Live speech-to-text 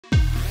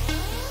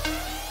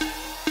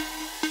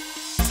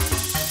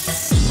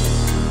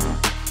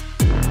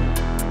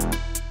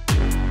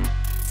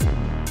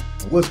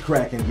What's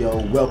cracking, yo?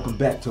 Welcome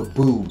back to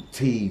Boo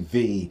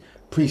TV.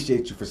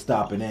 Appreciate you for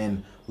stopping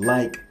in.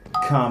 Like,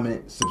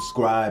 comment,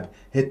 subscribe,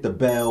 hit the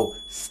bell,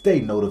 stay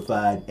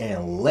notified,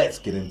 and let's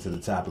get into the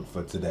topic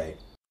for today.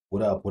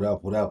 What up, what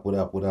up, what up, what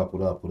up, what up,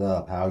 what up, what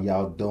up? How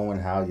y'all doing?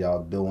 How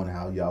y'all doing?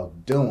 How y'all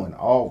doing?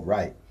 All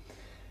right.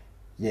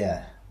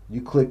 Yeah,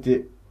 you clicked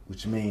it,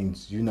 which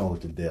means you know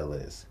what the deal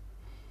is.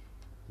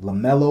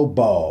 LaMelo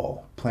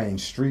Ball playing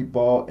street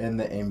ball in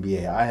the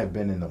NBA. I have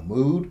been in the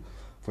mood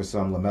for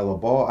some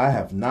LaMelo Ball. I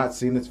have not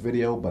seen this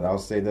video, but I'll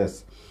say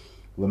this.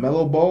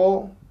 LaMelo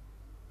Ball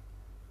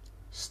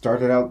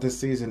started out this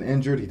season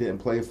injured. He didn't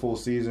play a full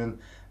season.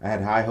 I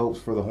had high hopes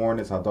for the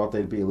Hornets. I thought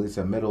they'd be at least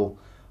a middle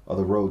of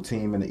the road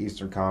team in the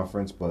Eastern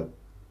Conference, but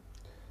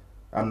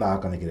I'm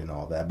not going to get into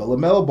all that. But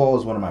LaMelo Ball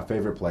is one of my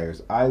favorite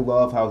players. I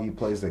love how he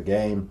plays the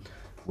game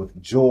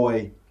with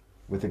joy,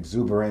 with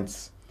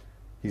exuberance.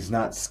 He's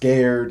not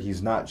scared.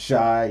 He's not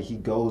shy. He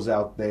goes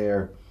out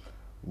there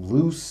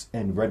loose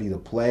and ready to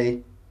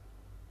play.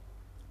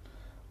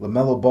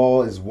 LaMelo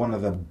Ball is one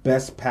of the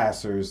best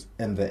passers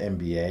in the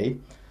NBA.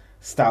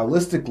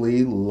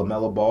 Stylistically,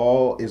 LaMelo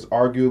Ball is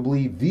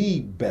arguably the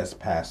best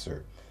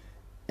passer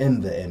in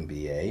the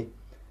NBA.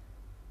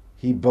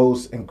 He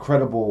boasts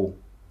incredible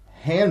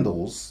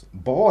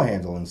ball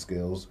handling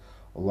skills,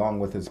 along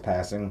with his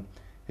passing.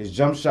 His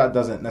jump shot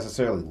doesn't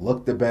necessarily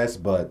look the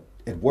best, but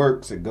it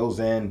works, it goes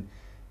in,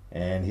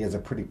 and he has a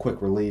pretty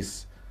quick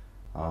release.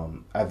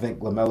 I think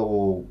LaMelo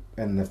will,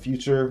 in the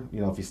future,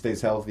 if he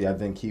stays healthy, I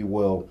think he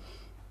will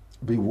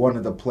be one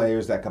of the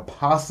players that could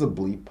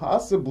possibly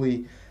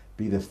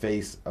be the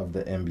face of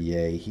the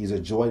NBA. He's a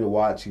joy to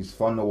watch. He's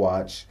fun to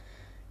watch.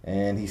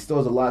 And he still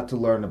has a lot to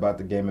learn about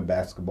the game of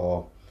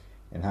basketball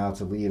and how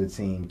to lead a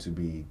team to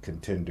be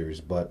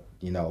contenders. But,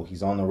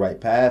 he's on the right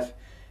path.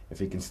 If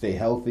he can stay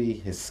healthy,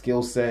 his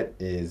skill set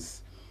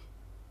is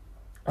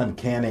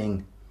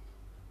uncanny.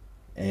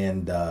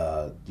 And,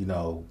 the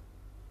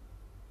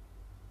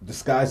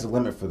sky's the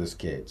limit for this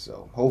kid.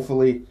 So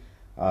hopefully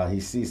he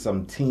sees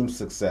some team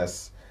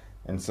success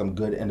and some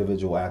good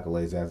individual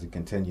accolades as he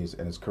continues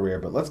in his career.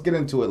 But let's get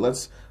into it.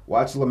 Let's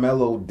watch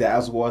LaMelo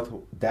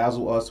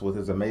dazzle us with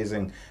his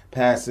amazing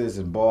passes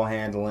and ball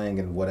handling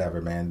and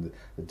whatever, man.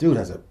 The dude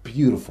has a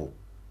beautiful,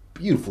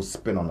 beautiful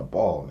spin on the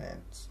ball,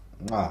 man.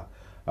 All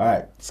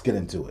right, let's get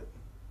into it.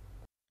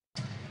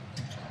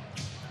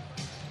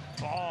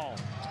 Ball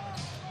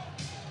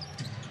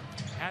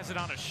has it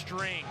on a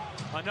string.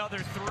 Another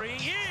three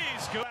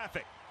is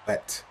graphic.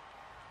 What?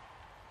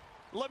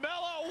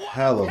 LaMelo,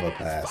 hell of a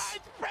pass.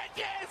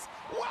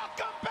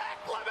 Welcome back,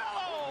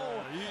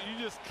 LaMelo.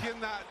 You just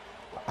cannot.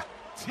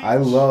 I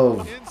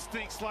love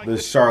the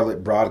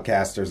Charlotte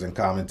broadcasters and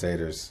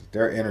commentators.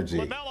 Their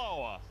energy,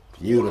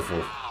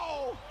 beautiful.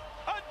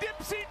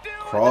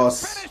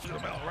 Cross,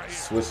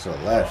 switch to the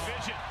left.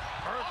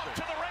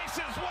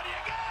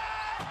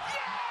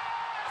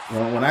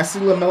 When I see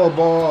LaMelo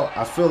Ball,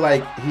 I feel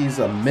like he's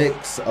a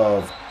mix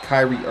of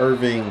Kyrie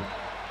Irving,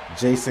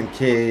 Jason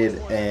Kidd,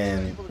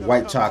 and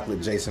white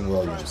chocolate Jason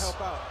Williams.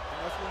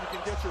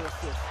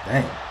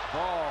 Dang.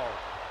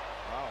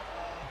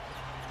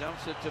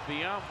 Dumps it to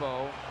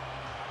Biombo.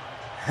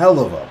 Hell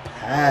of a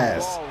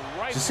pass.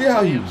 Did you see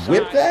how he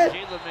whipped that?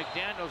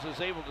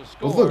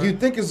 Well, look, you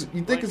think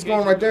it's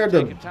going right there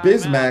to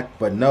Bismack,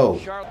 but no.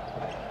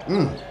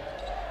 And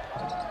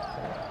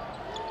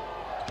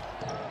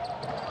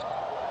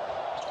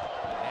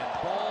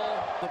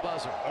Ball the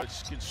buzzer.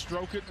 Can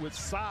stroke it with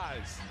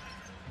size.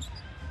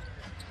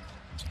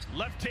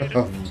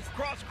 Left-handed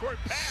cross-court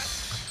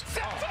pass.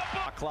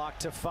 Clock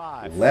to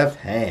 5. Left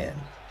hand.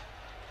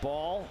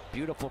 Ball,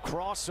 beautiful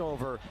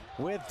crossover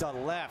with the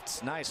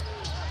left. Nice.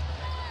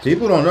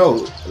 People don't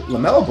know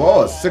LaMelo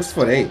Ball is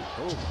 6'8".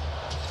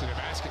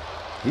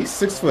 He's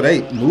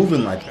 6'8",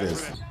 moving like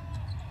this,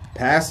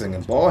 passing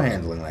and ball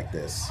handling like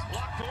this.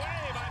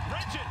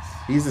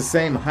 He's the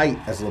same height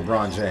as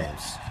LeBron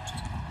James.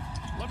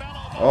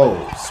 Oh,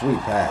 sweet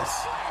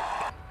pass.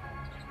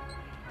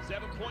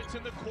 7 points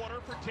in the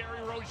quarter for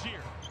Terry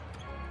Rozier.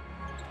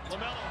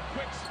 LaMelo,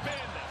 quick spin.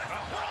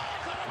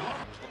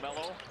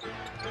 LaMelo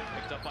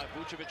picked up by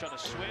Vucevic on a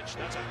switch.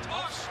 That's a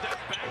tough step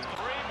back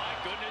three. My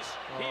goodness,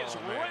 he is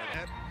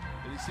red.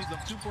 And he sees them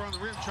too far on the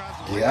rim, tries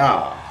to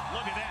Yeah.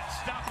 Look at that,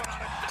 stopping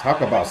on a dime.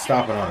 Talk about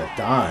stopping on a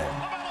dime.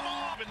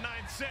 LaMelo,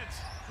 9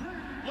 cents.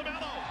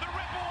 LaMelo, the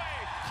rip away,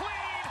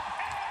 clean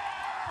air.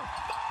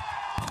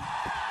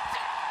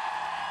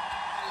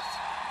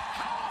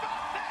 How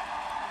about that?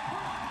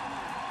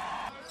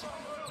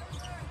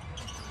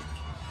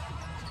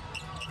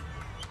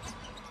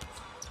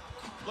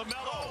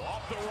 LaMelo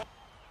off the roll.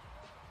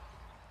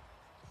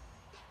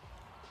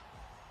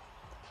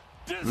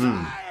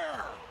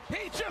 Desire.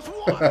 He just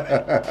wanted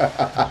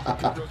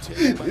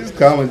it. These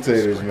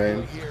commentators,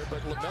 man.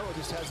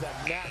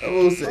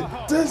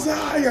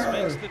 Desire.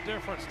 Makes the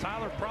difference.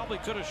 Tyler probably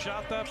could have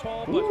shot that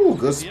ball. Ooh,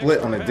 good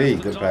split on the D.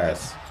 Good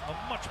pass.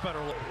 A much better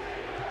look.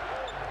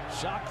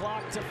 Shot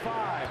clock to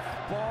 5.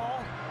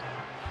 Ball.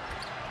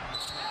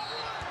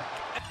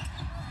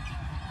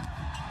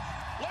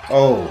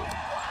 Oh.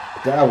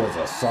 That was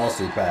a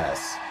saucy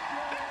pass.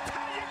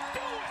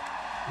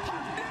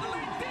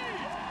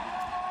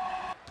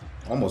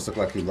 Almost looked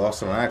like he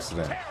lost on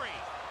accident.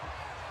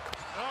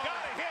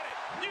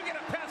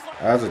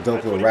 That was a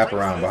dope little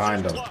wraparound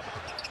behind him.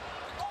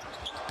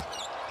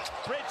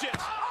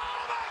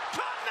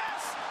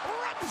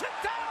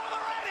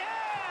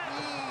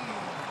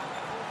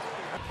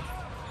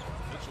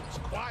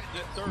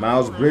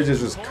 Miles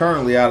Bridges is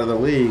currently out of the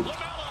league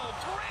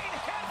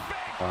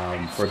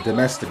for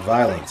domestic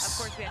violence.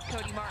 Of course, we have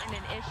Cody Martin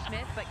and Ish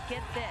Smith, but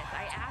get this.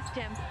 I asked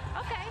him,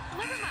 okay,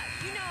 liver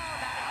much, you know all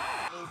about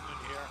it. Movement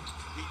here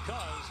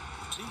because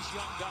these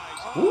young guys.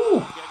 Ooh.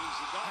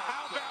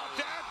 How about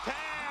that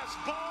pass?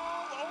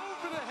 Ball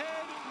over the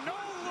head. No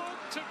look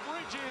to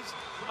Bridges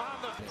on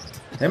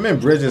the. Him and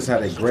Bridges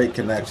had a great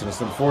connection.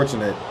 It's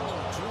unfortunate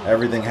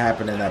everything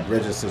happened in that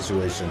Bridges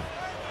situation.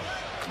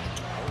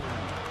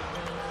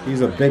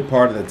 He's a big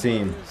part of the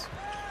team.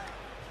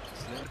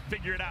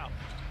 Figure it out.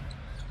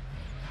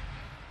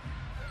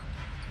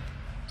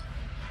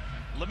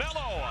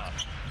 LaMelo.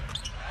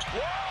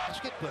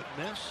 Basket, but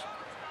miss.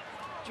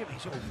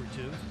 Jimmy's over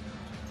 2.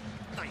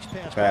 Nice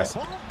Pass.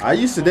 I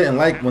used to didn't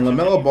like when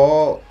LaMelo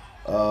Ball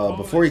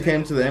before he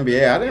came to the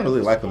NBA. I didn't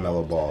really like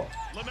LaMelo Ball.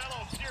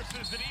 LaMelo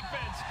pierces the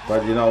defense.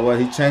 But you know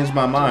what? He changed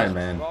my mind,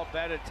 man. Ball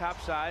batted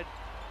topside.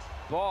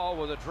 Ball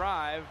with a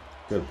drive.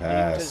 Good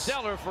pass. To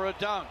Zeller for a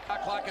dunk.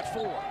 Clock at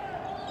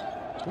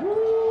 4. Woo.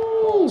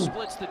 Ball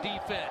splits the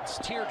defense.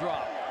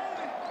 Teardrop.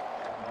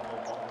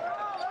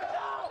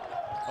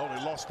 Oh,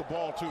 they lost the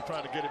ball too,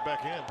 trying to get it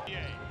back in.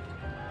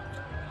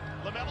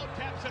 LaMelo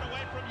taps it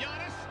away from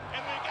Giannis,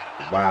 and they got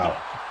another. Wow.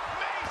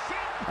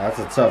 That's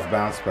a tough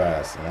bounce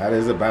pass. And that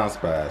is a bounce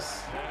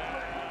pass.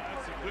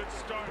 That's a good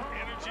start,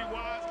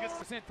 energy-wise. Gets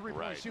the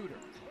 3-point shooter.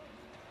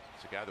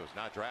 It's a guy that was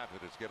not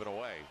drafted. It's given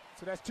away.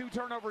 So that's 2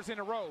 turnovers in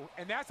a row,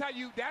 and that's how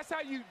you get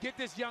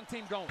this young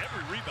team going.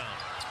 every rebound.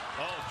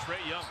 Oh,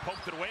 Trae Young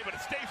poked it away, but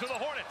it stays with the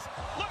Hornets.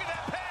 Look at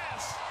that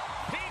pass.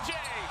 PJ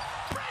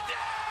Bridges.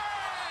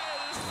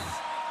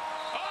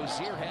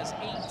 Rozier has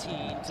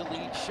 18 to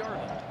lead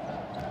Charlotte.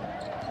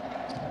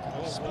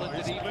 Split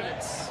the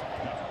defense.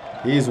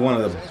 He's one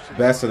of the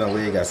best in the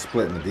league at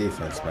splitting the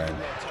defense, man.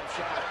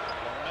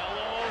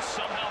 LaMelo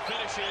somehow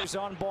finishes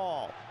on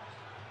Ball.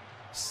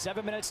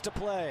 7 minutes to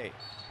play.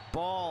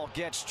 Ball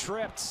gets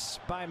tripped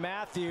by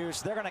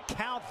Matthews. They're going to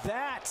count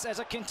that as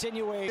a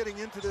continuation. Getting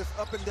into this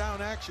up and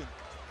down action.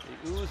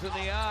 The oohs and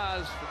the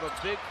ahs from a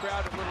big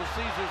crowd at Little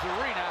Caesars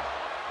Arena.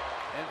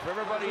 And for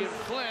everybody in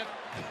Flint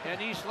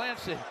and East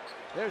Lansing,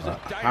 there's a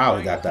How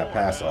he got that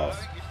pass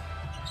off.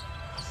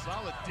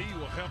 Solid D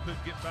will help him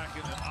get back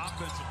in the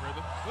offensive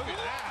rhythm. Look at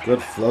that.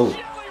 Good float.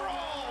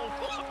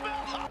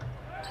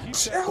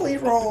 Jelly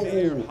roll.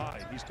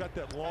 He's got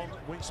that long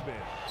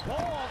wingspan.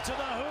 Ball to the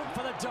hoop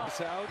for the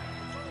dunk. Out.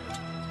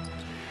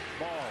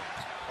 Ball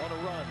on a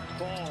run.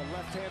 Ball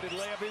left-handed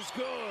layup is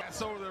good.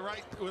 That's over the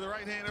right with the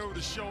right hand over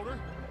the shoulder.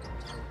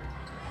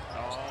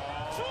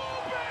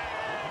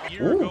 a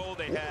year ago.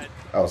 They had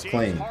that was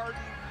clean.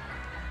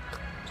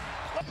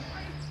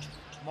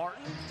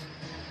 Martin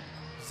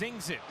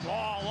zings it.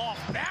 Ball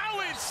off. Now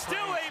it's still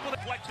able to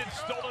deflect it.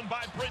 Stolen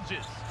by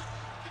Bridges.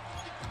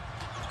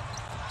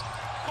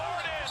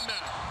 Gordon.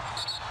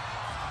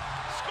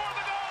 Score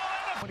the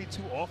goal.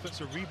 22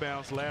 offensive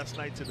rebounds last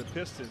night to the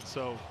Pistons,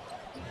 so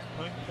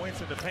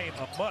points in the paint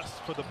a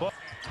must for the Bucks.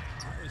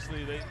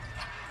 Obviously, they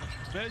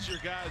measure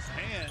guys'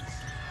 hands.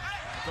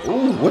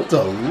 Ooh, with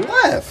the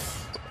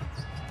left.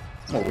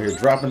 I'm over here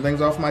dropping things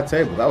off my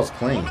table. That was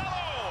clean.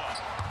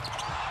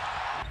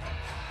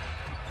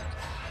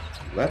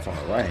 Left on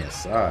the right hand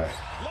side.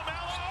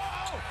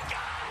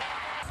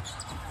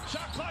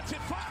 Shot clock's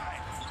at 5.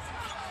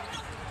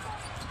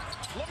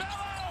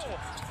 LaMelo.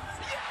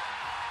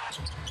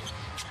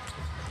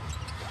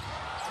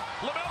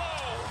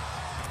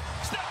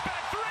 LaMelo. Step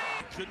back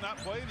 3. Could not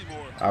play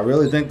anymore. I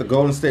really think the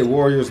Golden State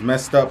Warriors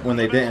messed up when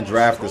they didn't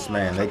draft this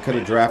man. They could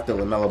have drafted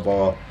LaMelo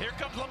Ball. Here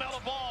comes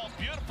LaMelo Ball.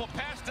 Beautiful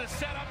pass to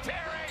set up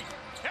Terry.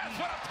 That's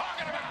what I'm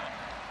talking about.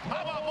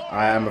 How about more?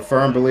 I am a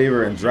firm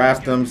believer in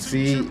draft them,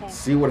 see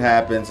what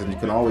happens, and you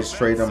can always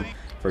trade them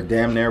for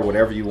damn near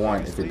whatever you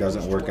want if it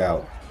doesn't work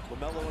out.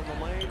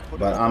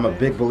 But I'm a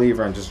big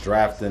believer in just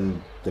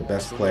drafting the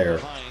best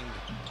player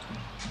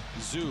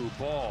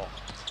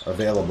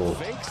available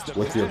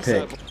with your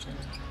pick.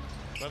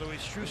 By the way,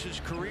 Struce's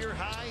career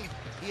high,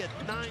 he had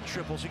 9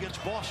 triples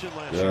against Boston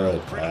last year.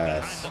 Good Pretty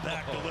pass.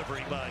 behind-the-back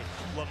delivery by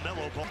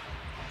LaMelo Ball.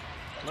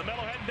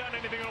 LaMelo hadn't done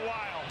anything in a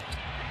while.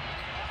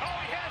 Oh,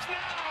 he has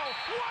now.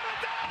 What a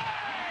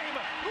dime!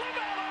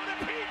 LaMelo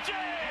to PJ.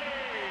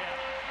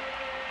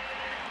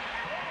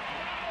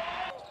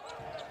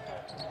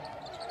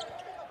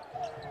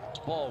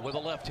 Ball with a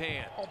left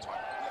hand. Oh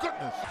my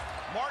goodness!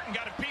 Martin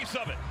got a piece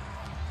of it.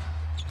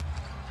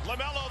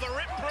 LaMelo the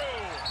rip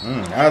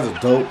through. That was a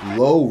dope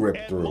low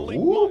rip through.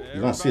 Ooh,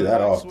 you don't see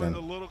that often. The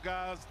little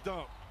guys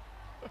dump.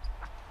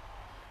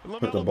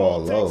 Put the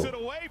ball low. Takes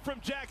it away from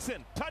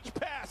Jackson. Touch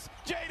pass.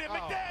 Jaden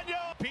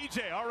McDaniel.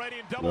 PJ already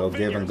in double Little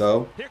figures. give and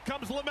go. Here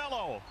comes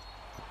LaMelo.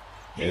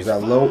 There's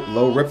that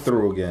low rip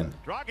through again.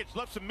 Dragic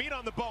left some meat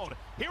on the bone.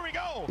 Here we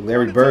go.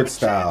 Larry Bird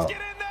style. Get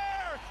in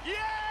there.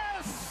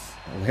 Yes.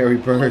 Larry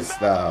Bird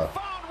style.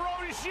 Found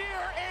Rozier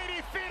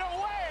 80 feet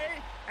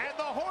away, and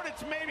the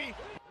Hornets maybe.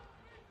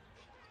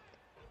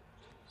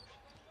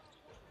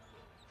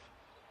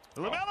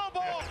 LaMelo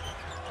Ball.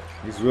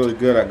 He's really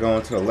good at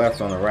going to the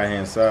left on the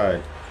right-hand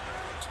side.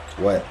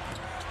 What?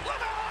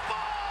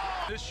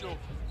 Initial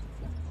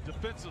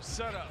defensive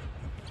setup.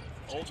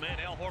 Old man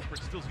Al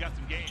Horford still's got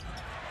some game.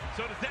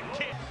 So does that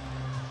kid.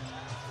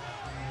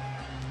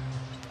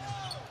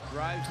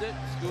 Drives it,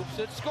 scoops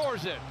it,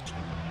 scores it.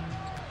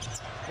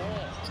 Ball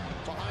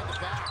behind the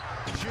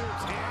back. Shoots,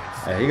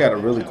 hands. Hey, he got a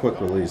really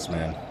quick release,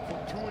 man.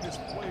 Fortuitous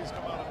plays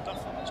come out of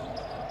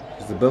nothing.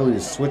 His ability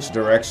to switch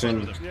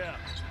direction, Yeah.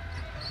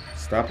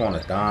 stop on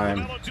a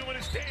dime, LaMelo doing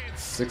his dance.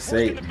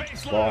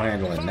 6'8", ball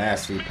handling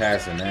nasty,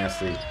 passing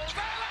nasty.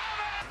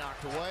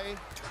 Knocked away.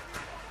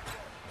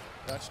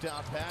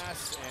 Touchdown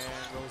pass,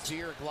 and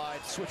Rozier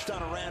glides. Switched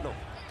on to Randall.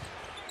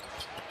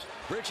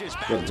 Bridges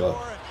back Good door.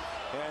 luck.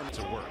 And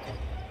to work.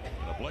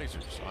 The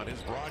Blazers on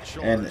his broad And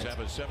shoulders have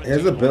a 17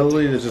 his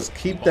ability to just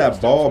keep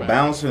that ball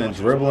bouncing and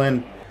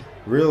dribbling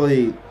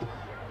really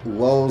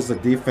lulls the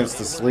defense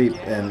to sleep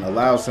and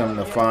allows him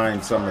to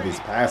find some of these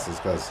passes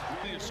because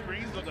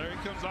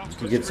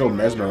he gets so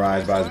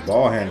mesmerized by his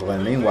ball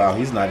handling. Meanwhile,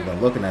 he's not even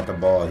looking at the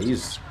ball.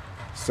 He's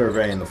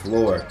surveying the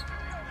floor.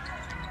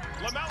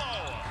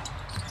 LaMelo.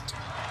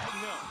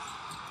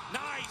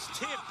 Nice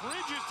tip.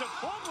 Bridges to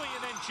Plumlee,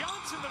 and then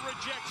Johnson the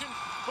rejection,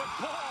 but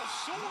Ball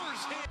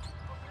soars hit.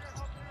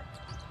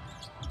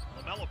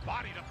 LaMelo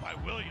bodied up by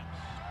Williams.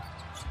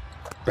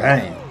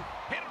 Bang.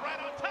 Hit it right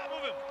on top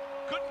of him.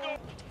 Couldn't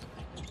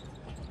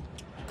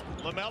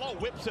go. LaMelo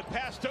whips it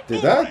past to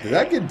Did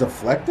that get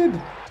deflected?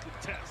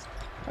 test.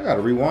 I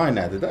gotta rewind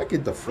that. Did that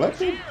get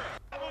deflected?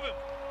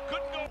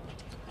 Couldn't go.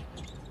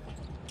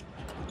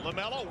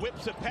 LaMelo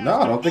whips it past No,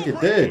 I don't think it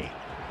did.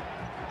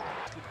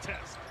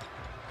 Test.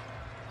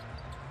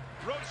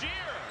 Rozier.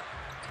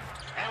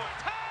 And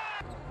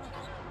time.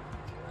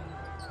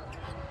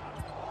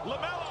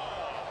 LaMelo.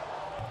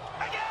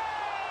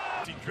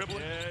 Again. He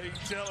dribbling. Yeah, you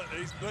can tell it.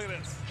 Look at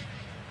this.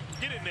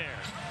 Get in there.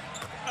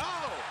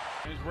 Oh.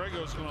 And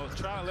Rego's going to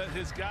try to let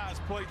his guys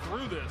play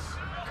through this.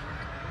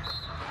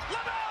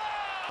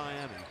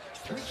 Miami.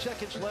 3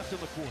 seconds left in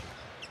the quarter.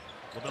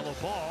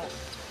 LaMelo Ball,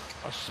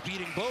 a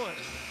speeding bullet,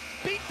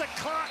 beat the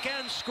clock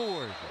and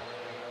scored.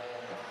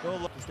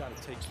 He's got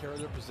to take care of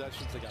their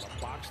possessions. They got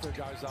to box their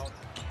guys out,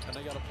 and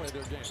they got to play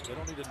their game. They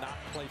don't need to not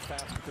play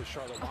fast because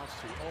Charlotte wants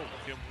to.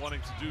 Oh, Him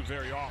wanting to do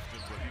very often,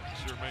 but he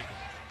can sure make them.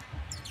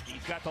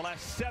 He's got the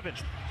last 7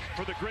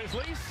 for the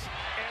Grizzlies.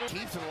 And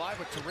keeps it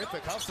alive, a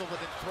terrific hustle, but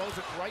then throws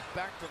it right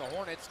back to the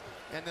Hornets.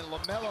 And then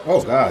LaMelo.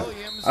 Oh, God.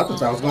 I thought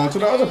that was going to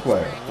the other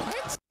player.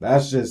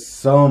 That's just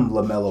some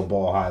LaMelo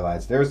Ball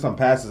highlights. There's some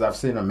passes I've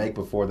seen him make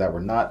before that were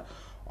not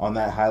on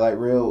that highlight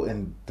reel,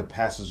 and the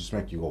passes just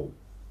make you go,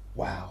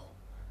 wow.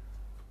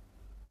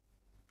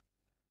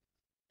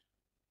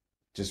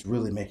 Just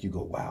really make you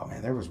go, wow,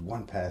 man. There was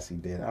one pass he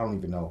did. I don't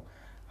even know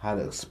how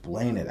to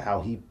explain it,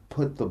 how he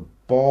put the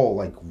ball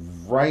like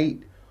right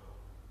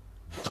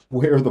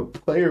where the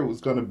player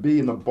was going to be,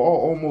 and the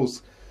ball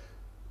almost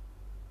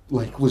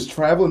like was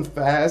traveling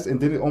fast,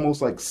 and then it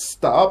almost like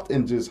stopped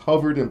and just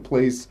hovered in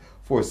place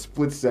for a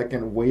split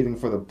second, waiting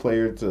for the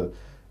player to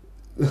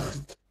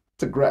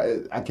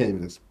grab. I can't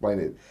even explain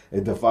it.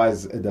 It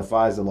defies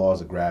the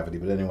laws of gravity.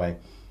 But anyway,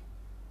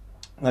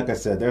 like I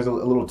said, there's a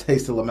little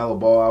taste of LaMelo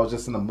Ball. I was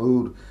just in the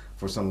mood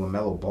for some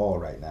LaMelo Ball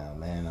right now,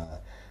 man.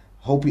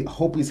 Hope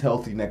he's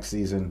healthy next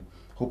season.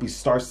 Hope he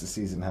starts the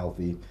season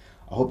healthy.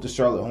 I hope the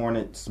Charlotte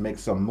Hornets make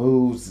some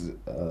moves.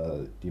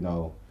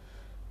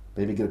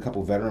 Maybe get a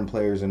couple veteran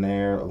players in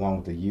there along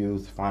with the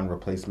youth. Find a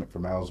replacement for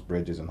Miles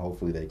Bridges, and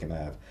hopefully they can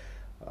have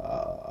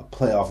a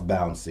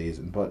playoff-bound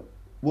season. But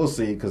we'll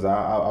see, because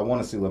I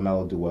want to see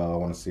LaMelo do well. I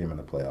want to see him in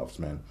the playoffs,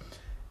 man.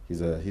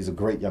 He's a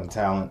great young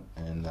talent,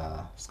 and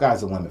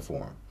sky's the limit for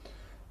him.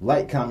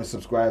 Like, comment,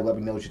 subscribe. Let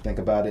me know what you think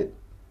about it,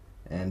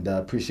 and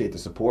appreciate the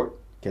support.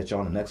 Catch you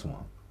on the next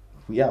one.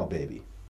 We out, baby.